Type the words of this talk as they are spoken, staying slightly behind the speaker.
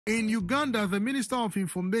In Uganda, the Minister of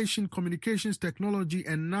Information, Communications Technology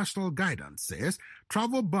and National Guidance says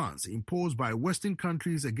travel bans imposed by Western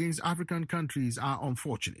countries against African countries are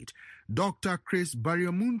unfortunate. Dr. Cris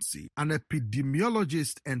Baryomunsi, an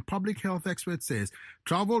epidemiologist and public health expert, says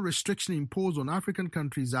travel restrictions imposed on African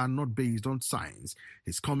countries are not based on science.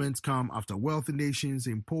 His comments come after wealthy nations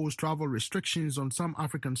imposed travel restrictions on some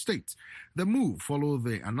African states. The move followed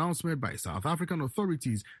the announcement by South African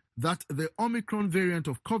authorities that the Omicron variant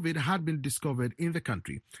of COVID had been discovered in the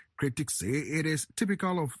country. Critics say it is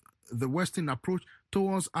typical of the Western approach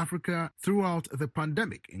towards Africa throughout the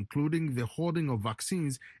pandemic, including the hoarding of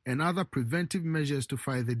vaccines and other preventive measures to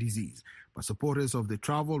fight the disease. But supporters of the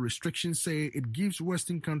travel restrictions say it gives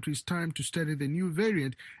Western countries time to study the new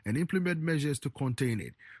variant and implement measures to contain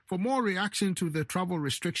it. For more reaction to the travel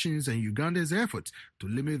restrictions and Uganda's efforts to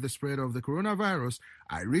limit the spread of the coronavirus,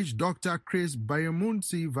 I reached Dr. Cris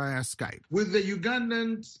Baryomunsi via Skype. With the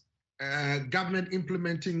Ugandan government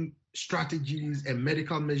implementing strategies and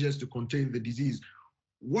medical measures to contain the disease,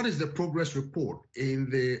 what is the progress report in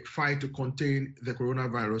the fight to contain the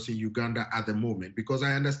coronavirus in Uganda at the moment? Because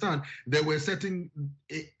I understand there were certain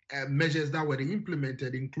measures that were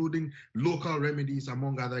implemented, including local remedies,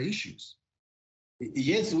 among other issues.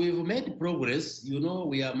 Yes, we've made progress. You know,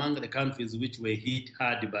 we are among the countries which were hit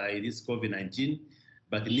hard by this COVID-19,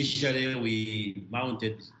 but initially we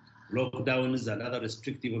mounted lockdowns and other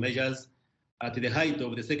restrictive measures at the height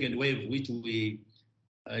of the second wave, which we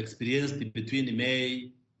experienced between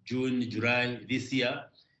May, June, July this year.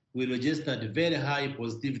 We registered very high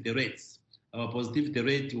positivity rates. Our positivity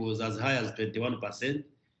rate was as high as 21%,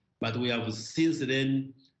 but we have since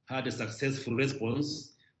then had a successful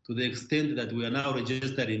response to the extent that we are now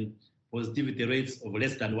registering positivity rates of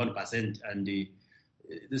less than 1%, and the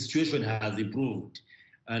situation has improved.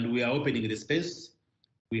 And we are opening the space.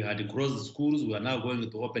 We had closed schools. We are now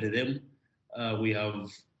going to open them. We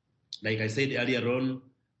have, like I said earlier on,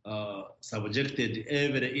 subjected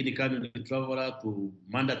every incoming traveler to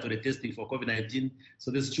mandatory testing for COVID-19.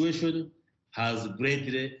 So the situation has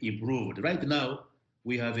greatly improved. Right now,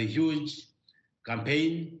 we have a huge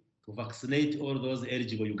campaign to vaccinate all those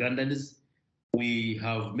eligible Ugandans. We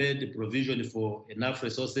have made provision for enough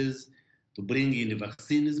resources to bring in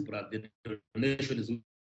vaccines, but the donations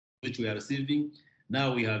which we are receiving,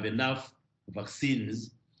 now we have enough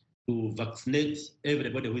vaccines to vaccinate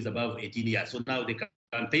everybody who is above 18 years. So now the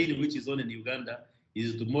campaign which is on in Uganda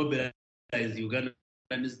is to mobilize Ugandans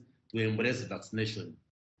to embrace vaccination.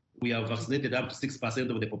 We have vaccinated up to 6%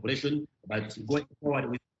 of the population, but going forward,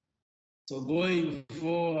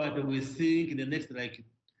 we think in the next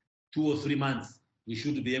 2 or 3 months, we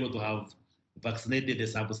should be able to have vaccinated a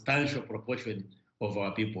substantial proportion of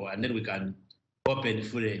our people, and then we can open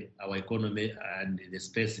fully our economy and the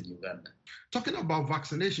space in Uganda. Talking about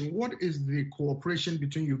vaccination, what is the cooperation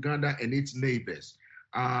between Uganda and its neighbors?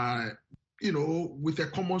 With a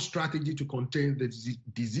common strategy to contain the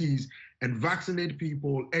disease and vaccinate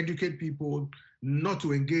people, educate people not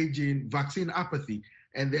to engage in vaccine apathy,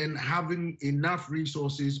 and then having enough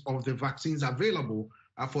resources of the vaccines available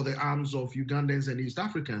for the arms of Ugandans and East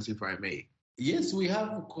Africans, if I may. Yes, we have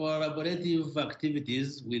collaborative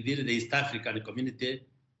activities within the East African community,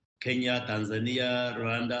 Kenya, Tanzania,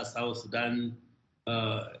 Rwanda, South Sudan,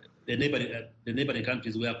 the neighboring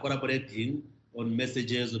countries. We are collaborating on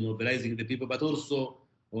messages, on mobilizing the people, but also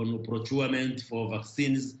on procurement for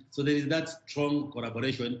vaccines. So there is that strong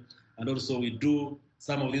collaboration. And also we do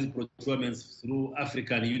some of these procurements through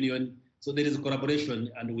African Union. So there is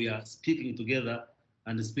collaboration, and we are speaking together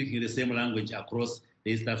and speaking the same language across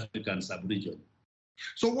the East African sub-region.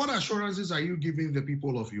 So what assurances are you giving the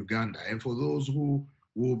people of Uganda, and for those who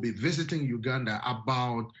will be visiting Uganda,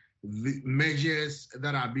 about the measures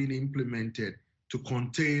that are being implemented to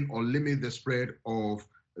contain or limit the spread of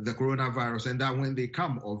the coronavirus, and that when they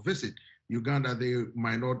come or visit Uganda, they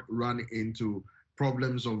might not run into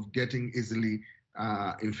problems of getting easily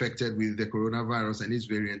infected with the coronavirus and its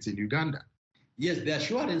variants in Uganda? Yes, the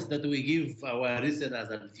assurance that we give our listeners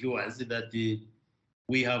and viewers is that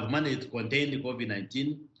we have managed to contain the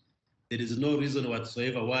COVID-19. There is no reason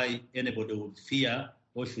whatsoever why anybody would fear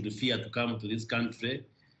or should fear to come to this country.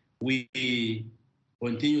 We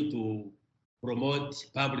continue to promote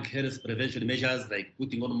public health prevention measures like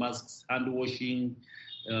putting on masks, hand washing,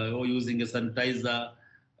 or using a sanitizer,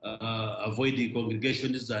 avoiding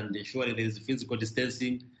congregations and ensuring there is physical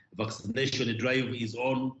distancing. Vaccination drive is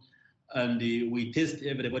on, and we test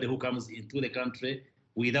everybody who comes into the country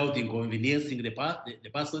without inconveniencing the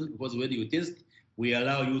person, because when you test, we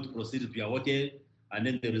allow you to proceed to your hotel, and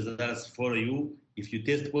then the results follow you. If you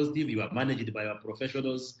test positive, you are managed by our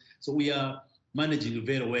professionals. So we are managing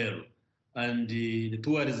very well. And the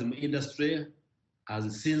tourism industry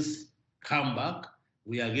has since come back.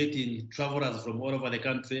 We are getting travelers from all over the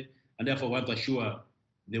country, and therefore want to assure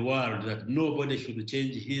the world that nobody should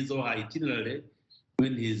change his or her itinerary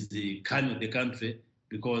when he's coming to the country,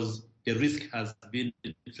 because the risk has been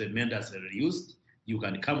tremendously reduced. You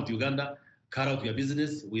can come to Uganda, carry out your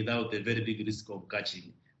business without the very big risk of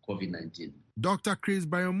catching COVID-19. Dr. Cris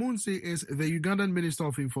Baryomunsi is the Ugandan Minister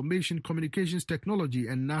of Information, Communications Technology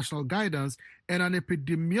and National Guidance and an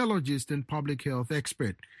epidemiologist and public health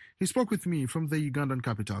expert. He spoke with me from the Ugandan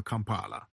capital, Kampala.